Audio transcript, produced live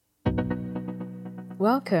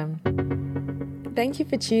Welcome. Thank you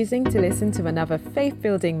for choosing to listen to another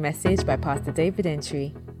faith-building message by Pastor David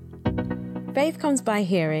Entry. Faith comes by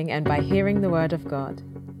hearing, and by hearing the Word of God.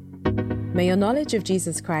 May your knowledge of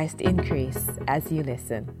Jesus Christ increase as you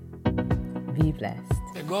listen. Be blessed.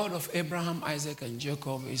 The God of Abraham, Isaac, and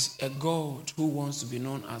Jacob is a God who wants to be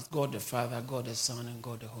known as God the Father, God the Son, and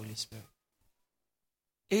God the Holy Spirit.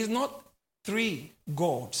 He is not three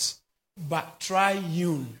gods, but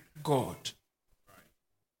triune God.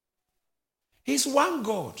 He's one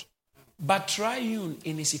God, but triune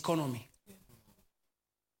in his economy.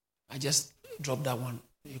 I just dropped that one.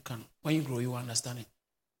 When you grow, you understand it.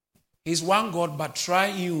 He's one God, but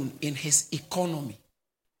triune in his economy,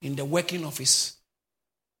 in the working of his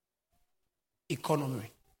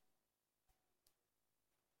economy.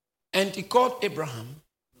 And he called Abraham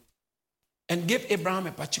and gave Abraham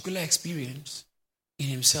a particular experience in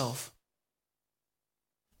himself.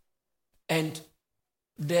 And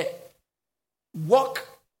the walk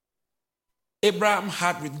Abraham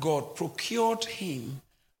had with God procured him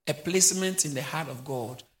a placement in the heart of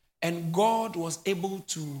God. And God was able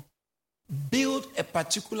to build a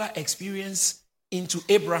particular experience into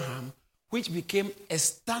Abraham, which became a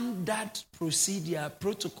standard procedure,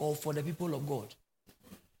 protocol for the people of God.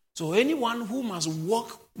 So anyone who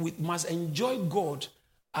must enjoy God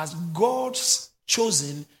as God's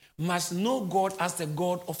chosen, must know God as the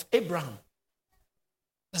God of Abraham.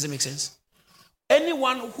 Does it make sense?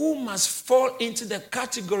 Anyone who must fall into the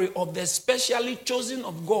category of the specially chosen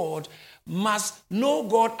of God must know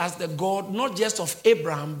God as the God not just of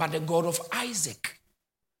Abraham, but the God of Isaac.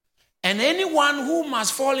 And anyone who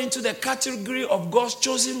must fall into the category of God's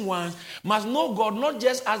chosen ones must know God not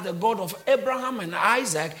just as the God of Abraham and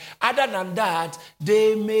Isaac. Other than that,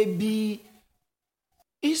 they may be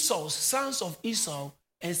Esau's, sons of Esau,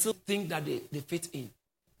 and still think that they fit in.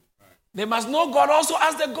 They must know God also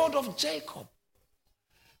as the God of Jacob.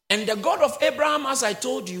 And the God of Abraham, as I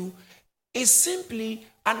told you, is simply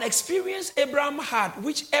an experience Abraham had,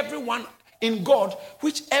 which everyone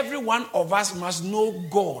of us must know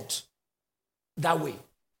God that way.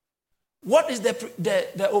 What is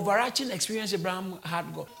the overarching experience Abraham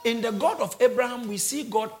had God? In the God of Abraham, we see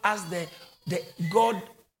God as the God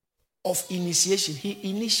of initiation. He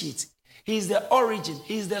initiates. He is the origin.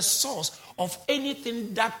 He is the source of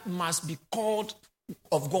anything that must be called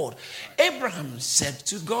of God. Abraham said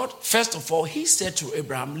to God, first of all, he said to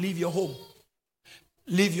Abraham, leave your home,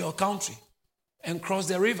 leave your country, and cross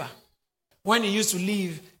the river. When he used to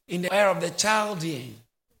live in the era of the Chaldean,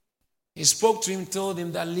 he spoke to him, told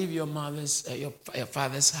him that leave your your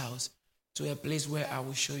father's house to a place where I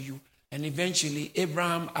will show you. And eventually,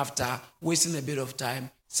 Abraham, after wasting a bit of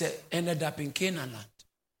time, ended up in Canaan land.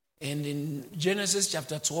 And in Genesis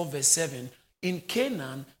chapter 12, verse 7, in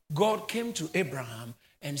Canaan, God came to Abraham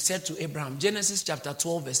and said to Abraham, Genesis chapter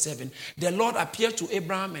 12, verse 7, the Lord appeared to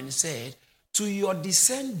Abraham and said, to your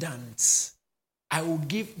descendants, I will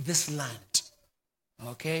give this land.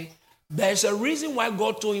 Okay? There's a reason why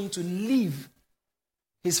God told him to leave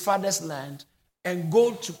his father's land and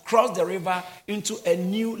go to cross the river into a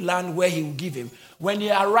new land where he will give him. When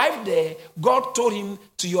he arrived there, God told him,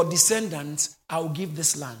 to your descendants, I will give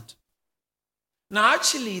this land. Now,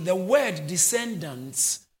 actually, the word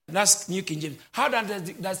descendants, that's New King James. How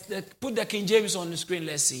does put the King James on the screen?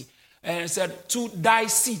 Let's see. And it said, to thy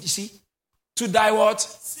seed. You see? To thy what?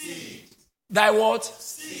 Seed. Thy what?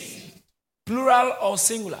 Seed. Plural or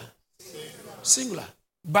singular? Singular.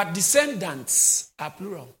 But descendants are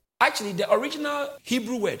plural. Actually, the original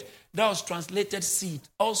Hebrew word that was translated seed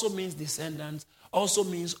also means descendants, also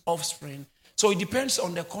means offspring. So it depends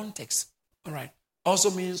on the context. All right.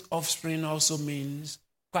 Also means offspring, also means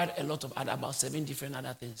quite a lot of about 7 different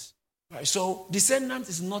other things. Right. So descendant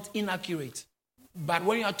is not inaccurate. But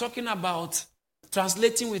when you are talking about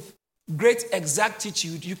translating with great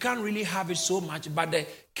exactitude, you can't really have it so much. But the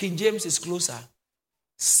King James is closer.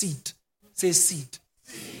 Seed. Say seed.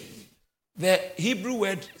 The Hebrew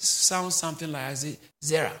word sounds something like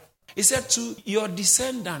zera. He said, to your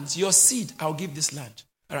descendants, your seed, I'll give this land.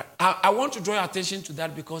 All right. I want to draw your attention to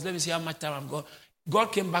that because let me see how much time I've got.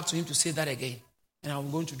 God came back to him to say that again. And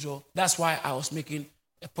I'm going to draw. That's why I was making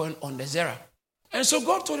a point on the zera. And so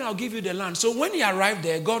God told him, I'll give you the land. So when he arrived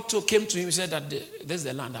there, God came to him and said that this is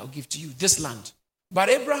the land I'll give to you, this land. But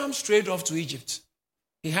Abraham strayed off to Egypt.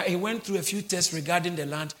 He went through a few tests regarding the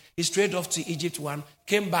land. He strayed off to Egypt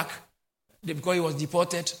came back because he was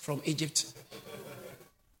deported from Egypt.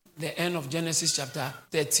 The end of Genesis chapter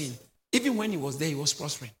 13. Even when he was there, he was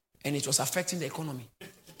prospering. And it was affecting the economy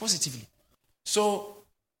positively. So,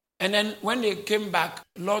 and then when they came back,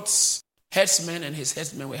 Lot's Herdsmen and his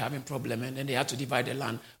herdsmen were having problem, and then they had to divide the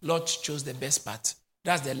land. Lot chose the best part.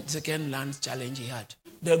 That's the second land challenge he had.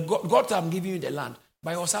 God, I'm giving you the land,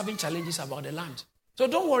 but he was having challenges about the land. So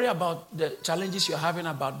don't worry about the challenges you're having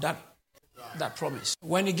about that promise.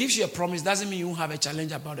 When he gives you a promise, doesn't mean you won't have a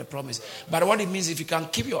challenge about the promise. But what it means, if you can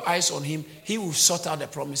keep your eyes on him, he will sort out the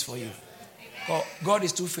promise for you. God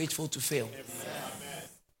is too faithful to fail.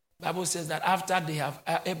 The Bible says that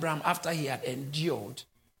Abraham, after he had endured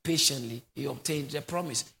patiently, he obtained the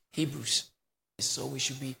promise. Hebrews. So we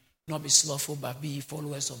should not be slothful, but be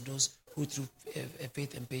followers of those who through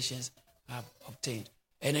faith and patience have obtained.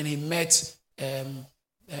 And then he met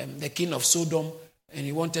the king of Sodom, and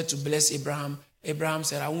he wanted to bless Abraham. Abraham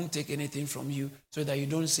said, I won't take anything from you, so that you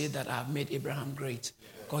don't say that I have made Abraham great.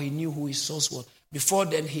 Because he knew who his source was. Before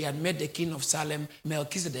then, he had met the king of Salem,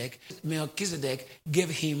 Melchizedek. Melchizedek gave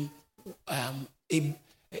him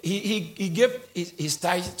he gave his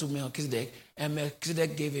tithe to Melchizedek, and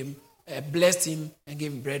Melchizedek gave him, blessed him, and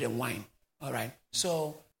gave him bread and wine. All right.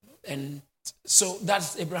 So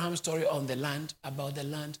that's Abraham's story on the land, about the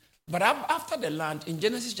land. But after the land, in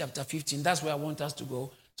Genesis chapter 15, that's where I want us to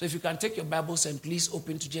go. So if you can take your Bibles and please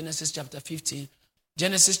open to Genesis chapter 15.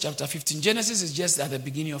 Genesis chapter 15. Genesis is just at the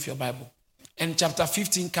beginning of your Bible. And chapter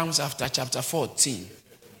 15 comes after chapter 14.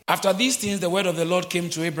 After these things, the word of the Lord came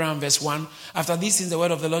to Abraham, verse 1. After these things, the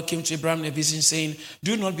word of the Lord came to Abraham in a vision, saying,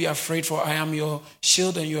 do not be afraid, for I am your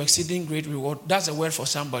shield and your exceeding great reward. That's a word for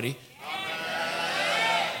somebody.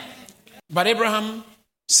 Amen. But Abraham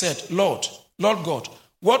said, Lord God,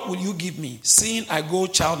 what will you give me, seeing I go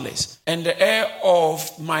childless, and the heir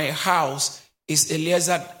of my house is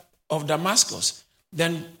Eliezer of Damascus?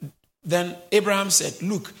 Then Abraham said,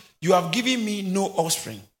 look, you have given me no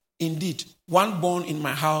offspring. Indeed, one born in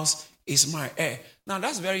my house is my heir. Now,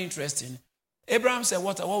 that's very interesting. Abraham said,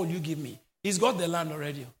 what will you give me? He's got the land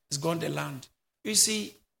already. He's got the land. You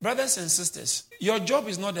see, brothers and sisters, your job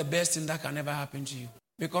is not the best thing that can ever happen to you,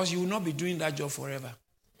 because you will not be doing that job forever.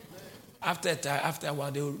 After a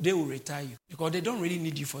while, they will retire you, because they don't really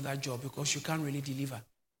need you for that job, because you can't really deliver.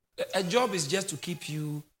 A job is just to keep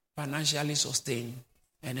you financially sustained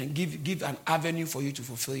and then give an avenue for you to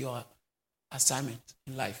fulfill your assignment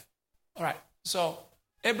in life. All right. So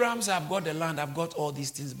Abraham said, I've got the land, I've got all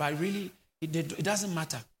these things, but really, it doesn't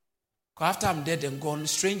matter. Because after I'm dead and gone,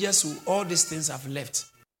 strangers who all these things have left.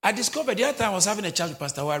 I discovered the other time I was having a chat with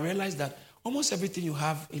Pastor, where I realized that almost everything you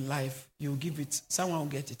have in life, you give it, someone will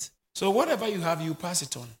get it. So whatever you have, you pass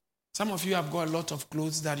it on. Some of you have got a lot of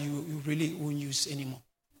clothes that you really won't use anymore.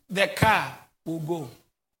 The car will go.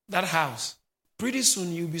 That house. Pretty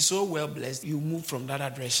soon you'll be so well blessed, you move from that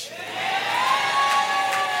address.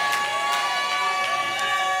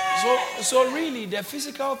 So really, the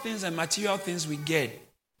physical things and material things we get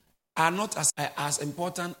are not as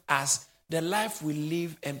important as the life we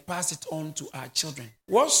live and pass it on to our children.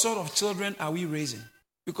 What sort of children are we raising?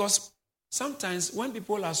 Because sometimes when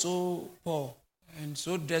people are so poor and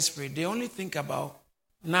so desperate, they only think about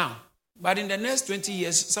now. But in the next 20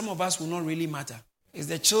 years, some of us will not really matter. It's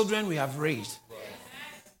the children we have raised.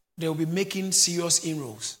 They will be making serious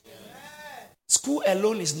inroads. School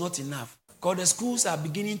alone is not enough, because the schools are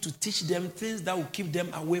beginning to teach them things that will keep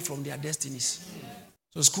them away from their destinies.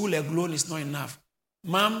 So school alone is not enough.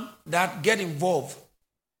 Mom, Dad, get involved.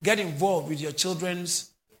 Get involved with your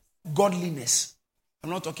children's godliness. I'm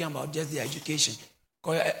not talking about just the education.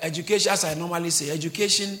 Because education, as I normally say,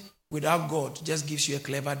 education without God just gives you a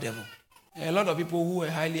clever devil. A lot of people who are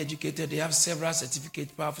highly educated, they have several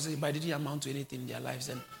certificates, but they didn't amount to anything in their lives.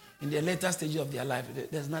 And in the later stages of their life,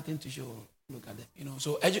 there's nothing to show. Look at them.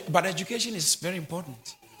 So, but education is very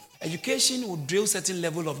important. Education will drill certain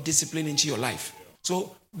level of discipline into your life.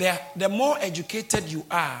 So the more educated you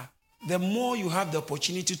are, the more you have the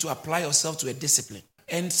opportunity to apply yourself to a discipline.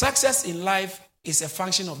 And success in life is a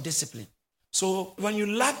function of discipline. So when you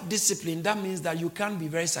lack discipline, that means that you can't be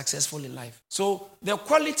very successful in life. So the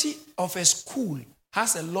quality of a school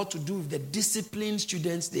has a lot to do with the disciplined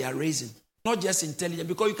students they are raising. Not just intelligent,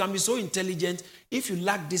 because you can be so intelligent if you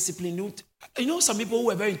lack discipline. You know some people who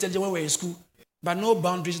were very intelligent when we were in school, but no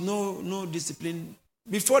boundaries, no discipline.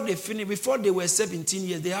 Before they were 17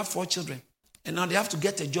 years, they have 4 children. And now they have to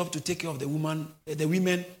get a job to take care of the women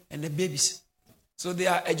and the babies. So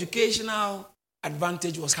their educational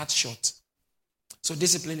advantage was cut short. So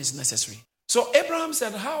discipline is necessary. So Abraham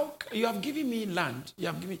said, how you have given me land,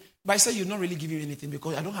 but I said you're not really giving me anything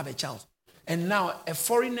because I don't have a child. And now a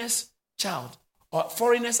foreigner's child, or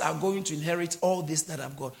foreigners are going to inherit all this that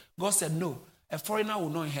I've got. God said, no, a foreigner will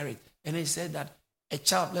not inherit. And then he said that a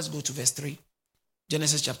child, let's go to verse 3.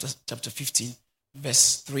 Genesis chapter 15.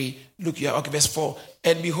 verse 3. Look here, okay, verse 4.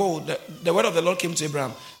 And behold, the word of the Lord came to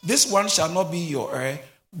Abraham. This one shall not be your heir,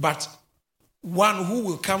 but one who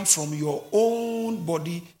will come from your own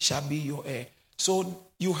body shall be your heir. So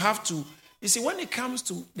you have to, you see, when it comes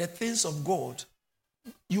to the things of God,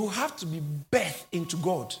 you have to be birthed into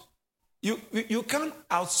God. You can't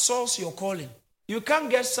outsource your calling. You can't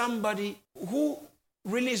get somebody who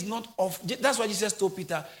really is not of. That's why Jesus told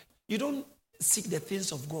Peter, you don't seek the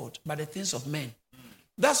things of God, but the things of men.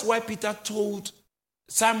 That's why Peter told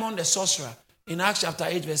Simon the sorcerer in Acts chapter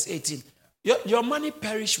 8, verse 18, your money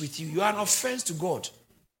perish with you. You are an offense to God.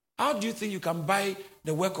 How do you think you can buy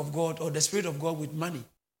the work of God or the Spirit of God with money?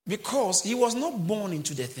 Because he was not born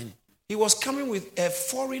into the thing. He was coming with a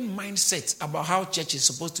foreign mindset about how church is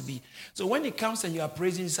supposed to be. So when he comes and you are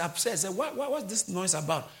praising, he's upset. Say, what's this noise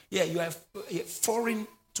about? Yeah, you are foreign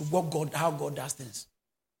to how God does things.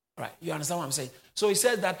 Right? You understand what I'm saying? So he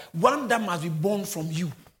says that one that must be born from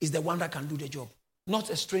you is the one that can do the job. Not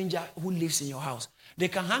a stranger who lives in your house. They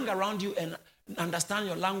can hang around you and understand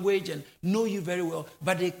your language and know you very well,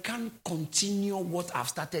 but they can't continue what I've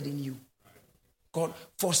started in you. God,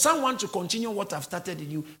 for someone to continue what I've started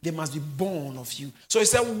in you, they must be born of you. So he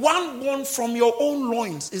said, one born from your own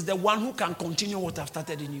loins is the one who can continue what I've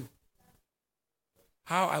started in you.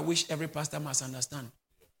 How I wish every pastor must understand.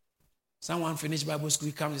 Someone finished Bible school,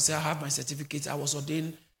 he comes and says, I have my certificate. I was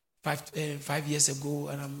ordained 5 years ago,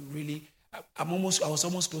 and I was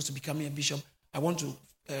almost close to becoming a bishop.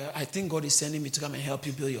 I think God is sending me to come and help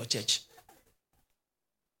you build your church.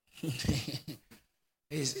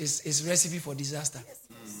 It's recipe for disaster.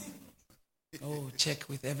 Oh, check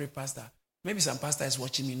with every pastor. Maybe some pastor is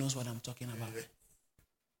watching me, knows what I'm talking about.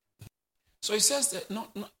 So he says that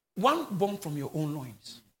one born from your own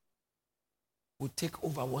loins will take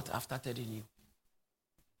over what I've started in you.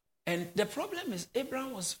 And the problem is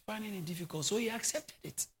Abraham was finding it difficult, so he accepted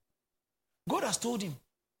it. God has told him,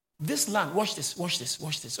 this land, watch this.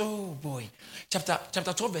 Oh boy. Chapter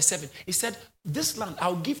 12, verse 7. He said, this land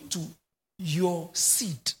I'll give to your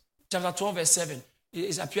seed. Chapter 12, verse 7.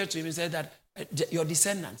 It appeared to him and said that your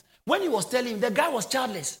descendants. When he was telling him, the guy was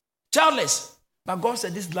childless. But God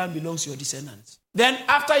said, this land belongs to your descendants. Then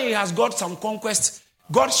after he has got some conquest,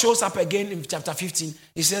 God shows up again in chapter 15.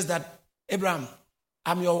 He says that, Abraham,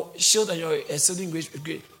 I'm your shield and your exceeding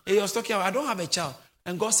great. He was talking about, I don't have a child.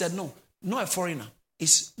 And God said, no, not a foreigner.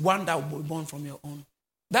 It's one that will be born from your own.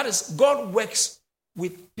 That is, God works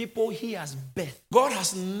with people he has birthed. God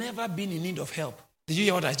has never been in need of help. Did you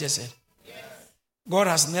hear what I just said? Yes. God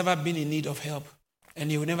has never been in need of help, and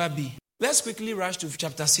he will never be. Let's quickly rush to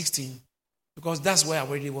chapter 16, because that's where I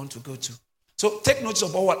really want to go to. So take notice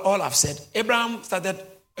of all I've said. Abraham started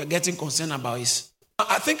getting concerned about his.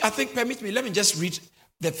 I think, permit me, let me just read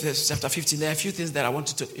the chapter 15. There are a few things that I want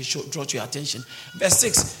to draw to your attention. Verse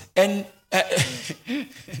 6, and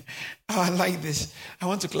I like this. I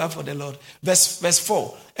want to clap for the Lord. Verse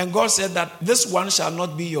 4. And God said that this one shall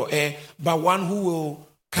not be your heir, but one who will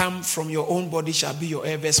come from your own body shall be your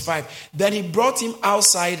heir. Verse 5. Then he brought him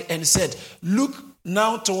outside and said, look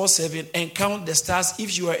now towards heaven and count the stars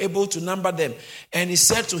if you are able to number them. And he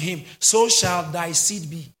said to him, so shall thy seed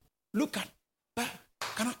be. Look at,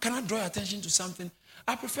 can I draw your attention to something?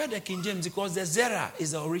 I prefer the King James because the Zerah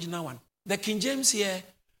is the original one. The King James here,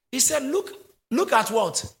 he said, look at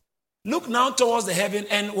what? Look now towards the heaven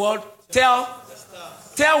and what? Tell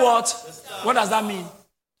what? What does that mean?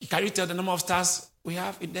 Can you tell the number of stars we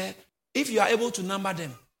have in there? If you are able to number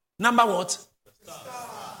them. Number what?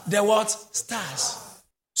 The what? Stars.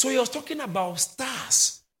 So he was talking about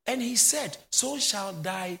stars. And he said, so shall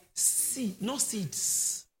thy seed, not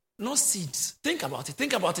seeds. Not seeds. Think about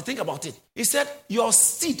it. He said, your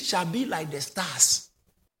seed shall be like the stars.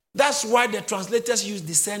 That's why the translators use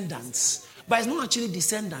descendants. But it's not actually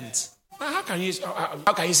descendants. How can you say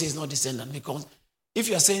it's not descendant? Because if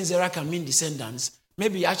you are saying Zerah can mean descendants,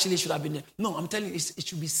 maybe actually it should have been. No, I'm telling you, it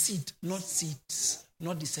should be seed, not seeds,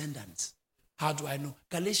 not descendants. How do I know?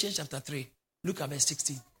 Galatians chapter 3. Look at verse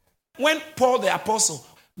 16. When Paul the apostle,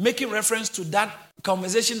 making reference to that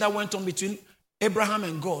conversation that went on between Abraham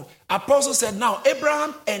and God, apostle said, now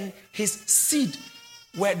Abraham and his seed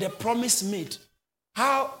were the promise made.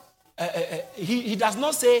 How he does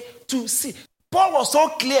not say to seed. Paul was so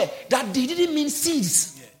clear that he didn't mean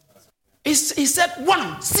seeds. He said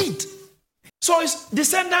one seed. So his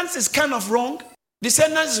descendants is kind of wrong.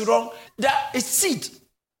 Descendants is wrong. It's seed.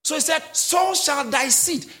 So he said, so shall thy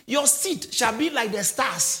seed. Your seed shall be like the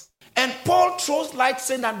stars. And Paul throws light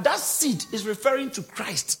saying that seed is referring to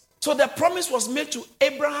Christ. So the promise was made to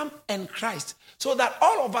Abraham and Christ. So that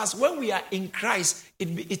all of us, when we are in Christ,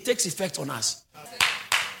 it takes effect on us.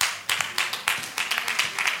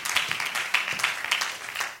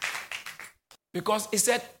 Because it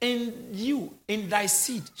said, in you, in thy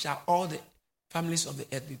seed, shall all the families of the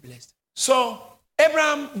earth be blessed. So,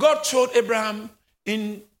 God told Abraham,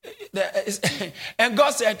 and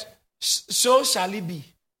God said, so shall it be.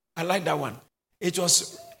 I like that one. It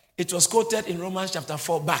was quoted in Romans chapter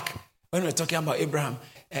 4 back, when we were talking about Abraham.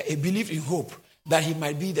 He believed in hope that he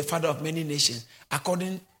might be the father of many nations,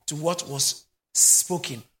 according to what was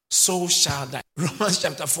spoken. So shall thy, Romans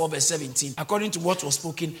chapter 4 verse 17, according to what was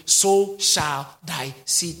spoken, so shall thy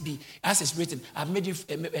seed be. As it's written, I've made you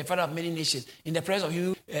a father of many nations, in the presence of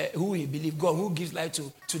you who you believe, God who gives life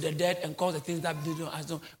to the dead and calls the things that do not as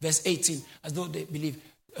though, verse 18, as though they believe,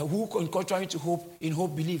 who contrary to hope, in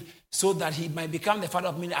hope believe, so that he might become the father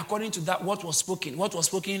of many, according to that what was spoken,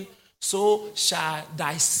 so shall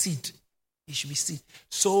thy seed, it should be seed,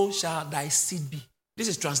 so shall thy seed be. This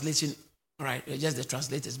is translation. All right, just the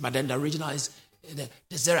translators, but then the original is the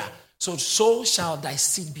Zerah. So shall thy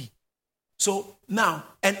seed be. So now,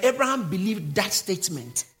 and Abraham believed that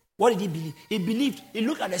statement. What did he believe? He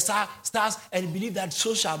looked at the stars and he believed that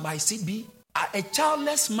so shall my seed be. A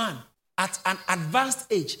childless man at an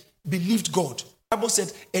advanced age believed God. The Bible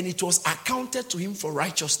said, and it was accounted to him for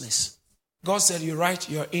righteousness. God said, you're right,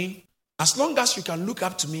 you're in. As long as you can look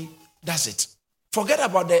up to me, that's it. Forget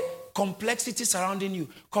about the complexity surrounding you.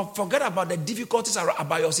 Forget about the difficulties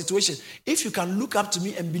about your situation. If you can look up to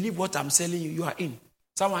me and believe what I'm telling you, you are in.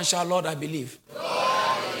 Someone shout, Lord, I believe. Lord,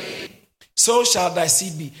 I believe. So shall thy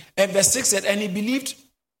seed be. And verse 6 said, and he believed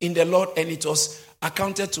in the Lord, and it was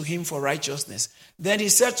accounted to him for righteousness. Then he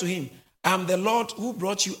said to him, I am the Lord who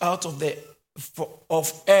brought you out of Ur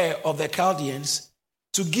of the Chaldeans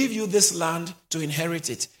to give you this land to inherit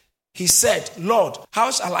it. He said, Lord,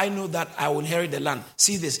 how shall I know that I will inherit the land?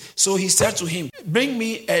 See this. So he said to him, bring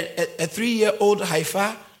me a 3-year-old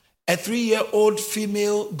heifer, a 3-year-old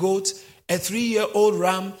female goat, a 3-year-old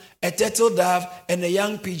ram, a turtle dove, and a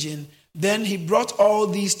young pigeon. Then he brought all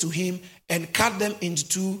these to him and cut them into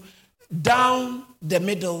two down the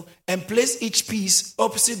middle and placed each piece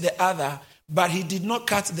opposite the other. But he did not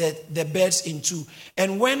cut the birds in two.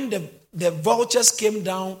 And when the vultures came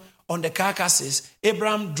down on the carcasses,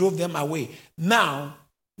 Abraham drove them away. Now,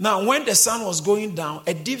 when the sun was going down,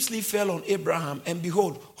 a deep sleep fell on Abraham, and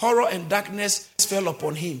behold, horror and darkness fell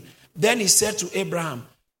upon him. Then he said to Abraham,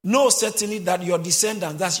 know certainly that your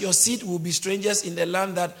descendants, that your seed will be strangers in the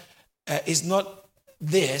land that is not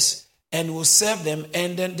theirs, and will serve them.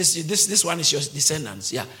 And then this one is your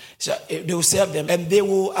descendants. Yeah, so they will serve them, and they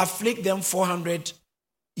will afflict them 400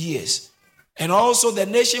 years. And also the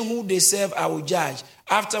nation who they serve I will judge.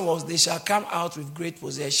 Afterwards they shall come out with great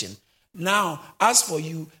possession. Now, as for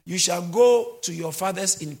you, you shall go to your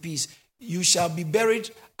fathers in peace. You shall be buried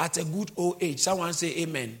at a good old age. Someone say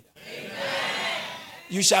amen. Amen.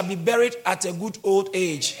 You shall be buried at a good old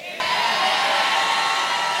age. Amen.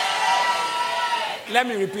 Let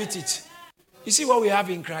me repeat it. You see what we have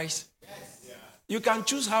in Christ? Yes. You can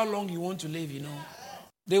choose how long you want to live, you know.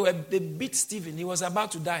 They beat Stephen. He was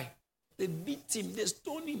about to die. They beat him, they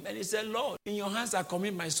stoned him, and he said, Lord, in your hands I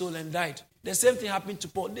commit my soul, and died. The same thing happened to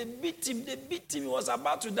Paul. They beat him, he was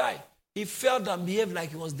about to die. He fell down, behaved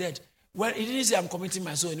like he was dead. When he didn't say, I'm committing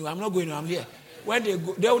my soul anyway, I'm not going, I'm here. When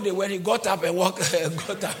he got up and walked, he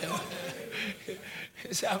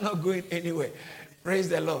said, I'm not going anywhere. Praise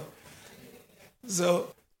the Lord.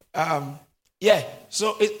 So,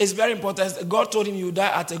 so it's very important. God told him you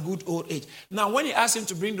die at a good old age. Now, when he asked him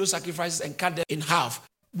to bring those sacrifices and cut them in half,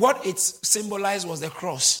 what it symbolized was the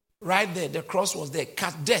cross. Right there, the cross was there.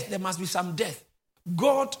 Cut death. There must be some death.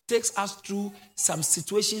 God takes us through some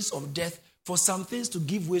situations of death for some things to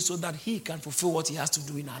give way so that he can fulfill what he has to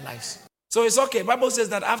do in our lives. So it's okay. The Bible says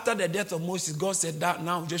that after the death of Moses, God said that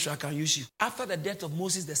now Joshua can use you. After the death of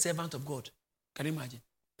Moses, the servant of God. Can you imagine?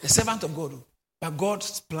 The servant of God. But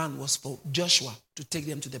God's plan was for Joshua to take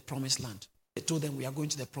them to the promised land. They told them we are going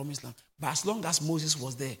to the promised land. But as long as Moses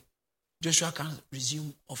was there, Joshua can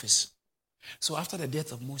resume office. So after the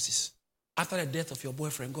death of Moses, after the death of your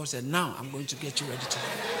boyfriend, God said, now I'm going to get you ready to go.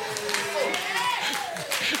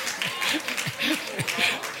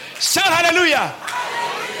 Shout hallelujah.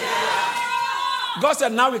 Hallelujah. God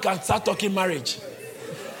said, now we can start talking marriage.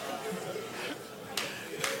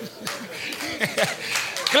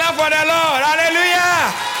 Clap for the Lord.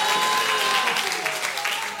 Hallelujah.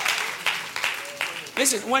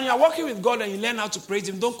 Listen, when you're working with God and you learn how to praise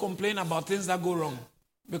him, don't complain about things that go wrong.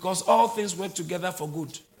 Because all things work together for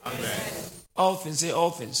good. Amen. All things, say all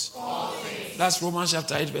things. All things. That's Romans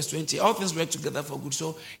chapter 8 verse 20. All things work together for good.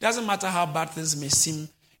 So it doesn't matter how bad things may seem.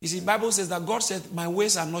 You see, the Bible says that God said, my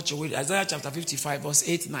ways are not your ways. Isaiah chapter 55 verse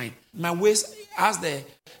 8, 9. My ways As the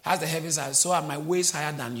heavens are, so are my ways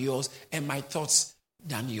higher than yours, and my thoughts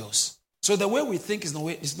than yours. So the way we think is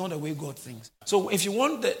not the way God thinks. So if you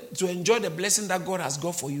want to enjoy the blessing that God has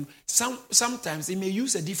got for you, sometimes He may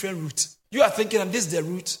use a different route. You are thinking that this is the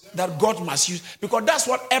route that God must use, because that's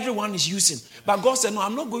what everyone is using. But God said, no,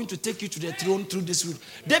 I'm not going to take you to the throne through this route.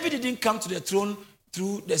 David didn't come to the throne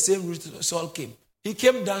through the same route Saul came. He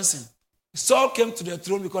came dancing. Saul came to the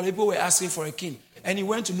throne because people were asking for a king, and he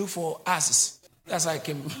went to look for asses. That's how he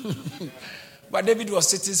came. But David was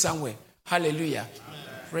sitting somewhere. Hallelujah.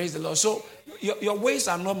 Praise the Lord. So your ways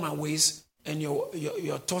are not my ways, and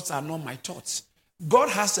your thoughts are not my thoughts. God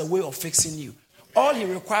has a way of fixing you. All He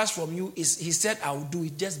requires from you is, He said, I will do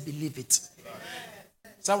it. Just believe it.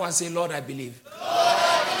 Someone say, Lord, I believe. Lord,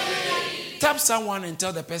 I believe. Tap someone and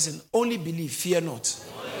tell the person, only believe, fear not.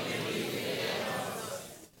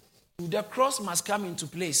 The cross must come into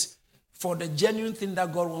place for the genuine thing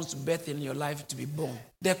that God wants to birth in your life to be born.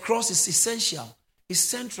 The cross is essential. It's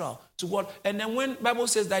central to what. And then when Bible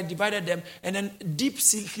says that He divided them, and then deep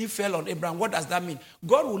sleep fell on Abraham, what does that mean?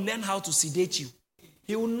 God will learn how to sedate you.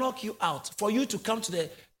 He will knock you out for you to come to the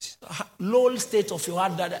low state of your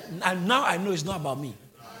heart and now I know it's not about me.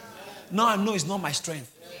 Now I know it's not my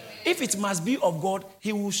strength. If it must be of God,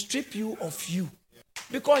 He will strip you of you.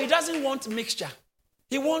 Because He doesn't want mixture.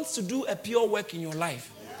 He wants to do a pure work in your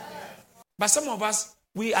life. But some of us,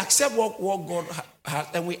 we accept what God has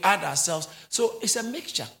and we add ourselves. So it's a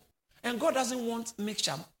mixture. And God doesn't want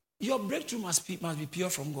mixture. Your breakthrough must be pure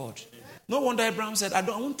from God. No wonder Abraham said, I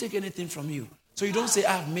won't take anything from you. So you don't say,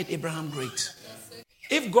 I have made Abraham great.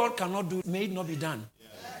 If God cannot do it, may it not be done.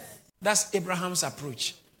 That's Abraham's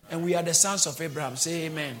approach. And we are the sons of Abraham. Say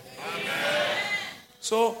amen. Amen.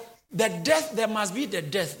 So the death, there must be the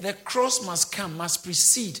death. The cross must come, must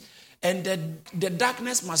precede. And the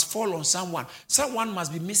darkness must fall on someone. Someone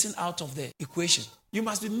must be missing out of the equation. You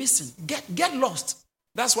must be missing. Get lost.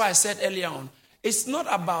 That's why I said earlier on, it's not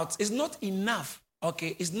enough,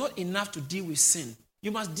 okay? It's not enough to deal with sin.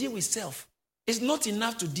 You must deal with self. It's not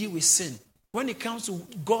enough to deal with sin. When it comes to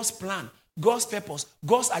God's plan, God's purpose,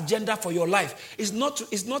 God's agenda for your life, it's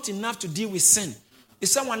not enough to deal with sin.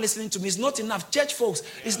 Is someone listening to me? It's not enough. Church folks,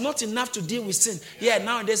 it's not enough to deal with sin. Yeah,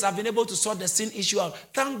 nowadays I've been able to sort the sin issue out.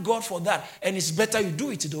 Thank God for that. And it's better you do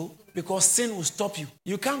it though, because sin will stop you.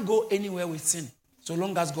 You can't go anywhere with sin so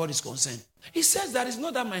long as God is concerned. He says that it's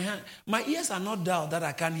not that my ears are not dull that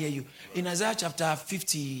I can't hear you. In Isaiah chapter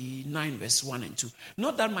 59 verse 1 and 2.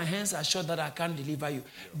 Not that my hands are short that I can't deliver you.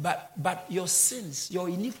 But your sins, your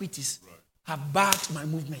iniquities have barred my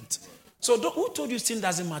movement. So who told you sin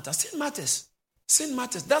doesn't matter? Sin matters. Sin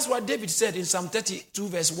matters. That's why David said in Psalm 32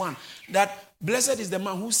 verse 1 that blessed is the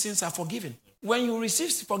man whose sins are forgiven. When you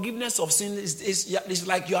receive forgiveness of sin, it's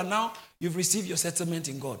like you've received your settlement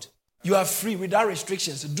in God. You are free without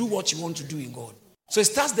restrictions to do what you want to do in God. So it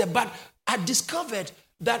starts there. But I discovered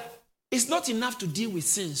that it's not enough to deal with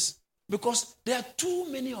sins because there are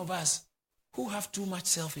too many of us who have too much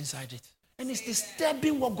self inside it. And it's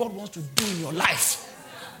disturbing what God wants to do in your life.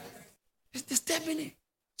 It's disturbing it.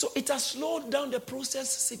 So it has slowed down the process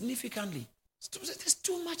significantly. There's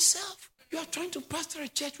too much self. You are trying to pastor a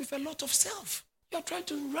church with a lot of self. You are trying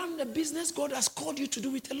to run the business God has called you to do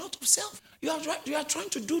with a lot of self. You are trying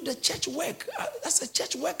to do the church work. That's a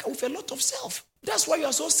church work with a lot of self. That's why you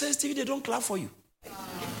are so sensitive they don't clap for you.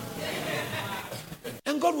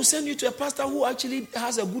 And God will send you to a pastor who actually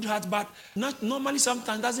has a good heart, but normally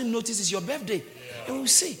sometimes doesn't notice it's your birthday. And we'll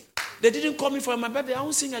see. They didn't call me for my birthday. I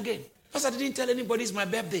won't sing again. Pastor didn't tell anybody it's my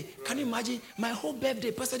birthday. Can you imagine? My whole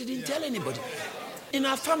birthday, Pastor didn't tell anybody. In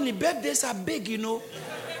our family, birthdays are big, you know.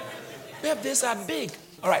 Birthdays are big.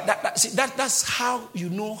 All right, that's how you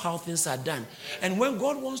know how things are done. And when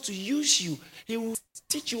God wants to use you, He will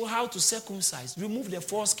teach you how to circumcise, remove the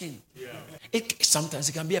foreskin. Sometimes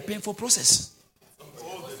it can be a painful process.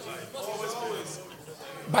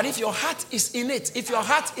 But if your heart is in it, if your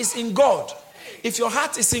heart is in God,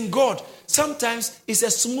 sometimes it's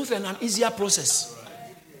a smooth and an easier process.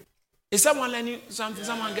 Is someone learning something?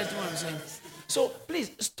 Someone gets what I'm saying? So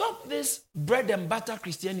please stop this bread and butter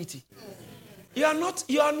Christianity. You are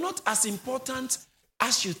not as important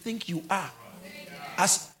as you think you are.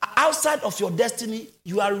 As outside of your destiny,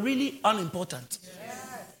 you are really unimportant.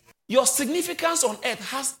 Your significance on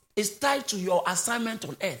earth is tied to your assignment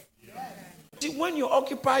on earth. When you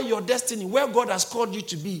occupy your destiny where God has called you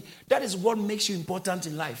to be, that is what makes you important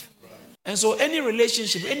in life. And so any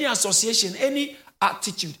relationship, any association, any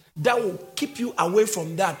attitude that will keep you away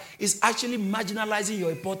from that is actually marginalizing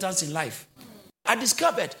your importance in life. I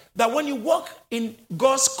discovered that when you walk in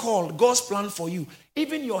God's call, God's plan for you,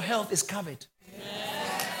 even your health is covered.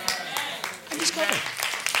 I is covered.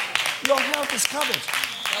 Your health is covered.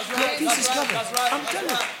 Your peace is covered. I'm telling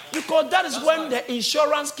you. Because that is when the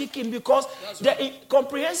insurance kicks in. Because the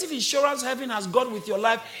comprehensive insurance heaven has got with your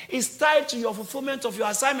life is tied to your fulfillment of your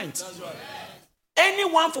assignment.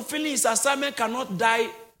 Anyone fulfilling his assignment cannot die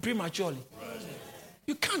prematurely.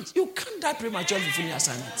 You can't die prematurely fulfilling your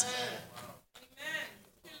assignment.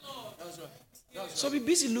 So be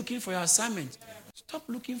busy looking for your assignment. Stop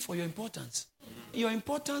looking for your importance. Your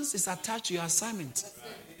importance is attached to your assignment.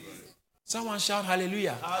 Someone shout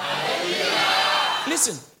hallelujah. Hallelujah.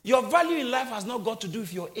 Listen, your value in life has not got to do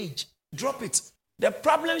with your age. Drop it. The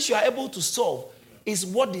problems you are able to solve is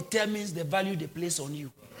what determines the value they place on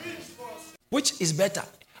you. Which is better?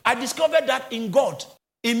 I discovered that in God,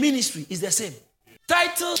 in ministry, is the same.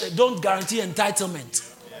 Titles don't guarantee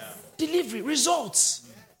entitlement. Delivery, results.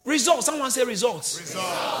 Results. Someone say results.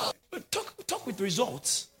 Results. Talk with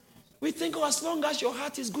results. We think, as long as your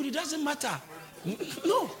heart is good, it doesn't matter.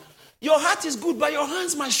 No. Your heart is good, but your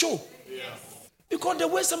hands must show. Because the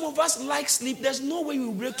way some of us like sleep, there's no way you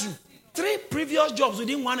will break through. 3 previous jobs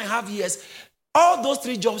within 1.5 years, all those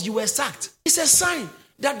 3 jobs, you were sacked. It's a sign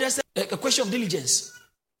that there's a question of diligence.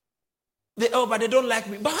 But they don't like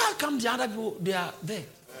me. But how come the other people, they are there?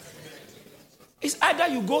 It's either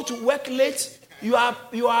you go to work late, you are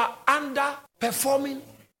underperforming,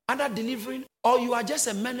 under-delivering, or you are just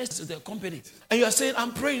a menace to the company. And you are saying,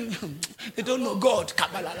 I'm praying. They don't know God.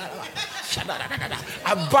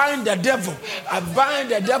 I bind the devil. I bind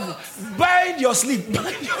the devil. Bind your sleep.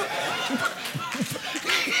 Bind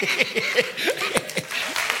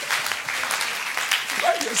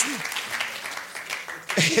your sleep.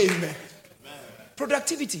 Amen.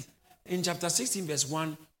 Productivity. In chapter 16, verse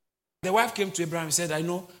 1, the wife came to Abraham and said, I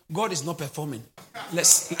know God is not performing.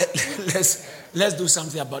 Let's do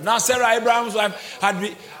something about it. Now Sarah, Abraham's wife,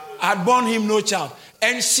 had borne him no child.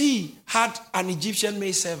 And she had an Egyptian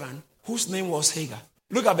maidservant whose name was Hagar.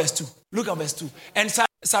 Look at verse 2. Look at verse 2. And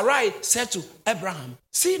Sarai said to Abraham,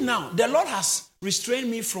 see now, the Lord has restrained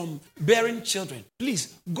me from bearing children.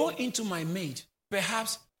 Please, go into my maid.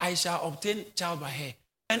 Perhaps I shall obtain child by her.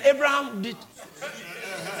 And Abraham did.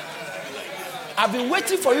 I've been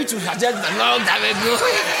waiting for you to suggest the Lord that will do.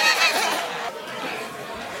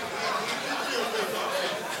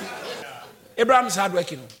 Abraham is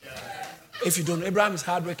hardworking. If you don't know, Abraham is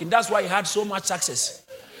hardworking. That's why he had so much success.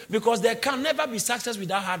 Because there can never be success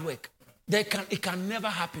without hard work. It can never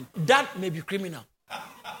happen. That may be criminal.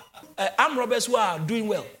 Armed robbers who are doing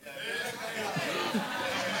well.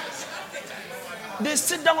 They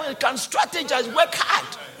sit down and can strategize, work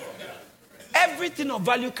hard. Everything of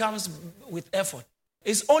value comes with effort.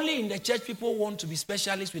 It's only in the church people want to be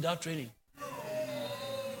specialists without training.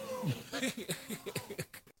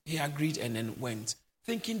 He agreed and then went,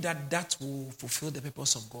 thinking that will fulfill the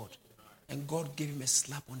purpose of God. And God gave him a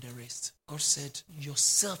slap on the wrist. God said,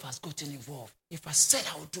 yourself has gotten involved. If I said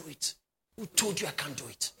I would do it, who told you I can't do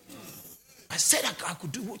it? I said I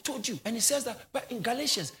could do it, who told you? And he says that, but in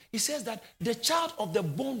Galatians, he says that the child of the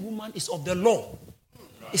born woman is of the law.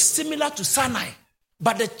 It's similar to Sinai.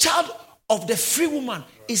 But the child of the free woman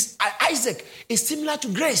is Isaac, is similar to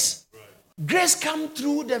grace. Grace comes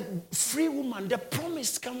through the free woman. The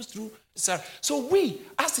promise comes through Sarah. So we,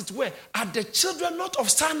 as it were, are the children not of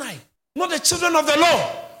Sinai, not the children of the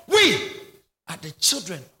law. We are the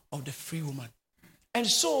children of the free woman. And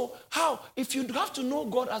so, if you have to know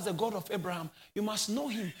God as the God of Abraham, you must know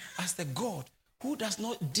him as the God who does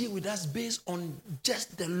not deal with us based on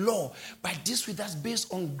just the law, but deals with us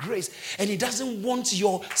based on grace. And he doesn't want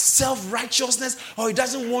your self-righteousness, or he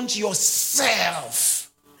doesn't want yourself.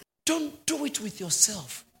 Don't do it with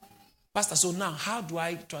yourself. Pastor, so now how do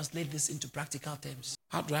I translate this into practical terms?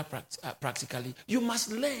 How do I practically? You must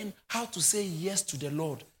learn how to say yes to the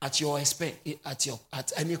Lord at your expense,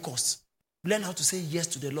 at any cost. Learn how to say yes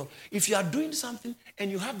to the Lord. If you are doing something and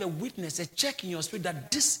you have a witness, a check in your spirit that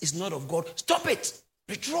this is not of God, stop it.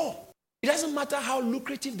 Withdraw. It doesn't matter how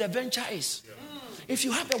lucrative the venture is. Yeah. If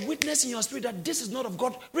you have a witness in your spirit that this is not of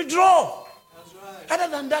God, withdraw. That's right. Other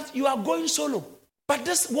than that, you are going solo. But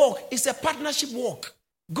this walk is a partnership walk.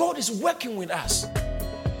 God is working with us.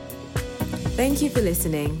 Thank you for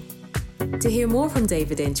listening. To hear more from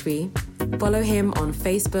David Entry, follow him on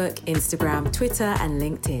Facebook, Instagram, Twitter, and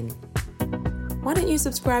LinkedIn. Why don't you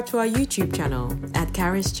subscribe to our YouTube channel at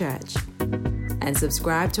Charis Church and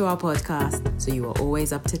subscribe to our podcast so you are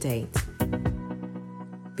always up to date.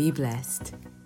 Be blessed.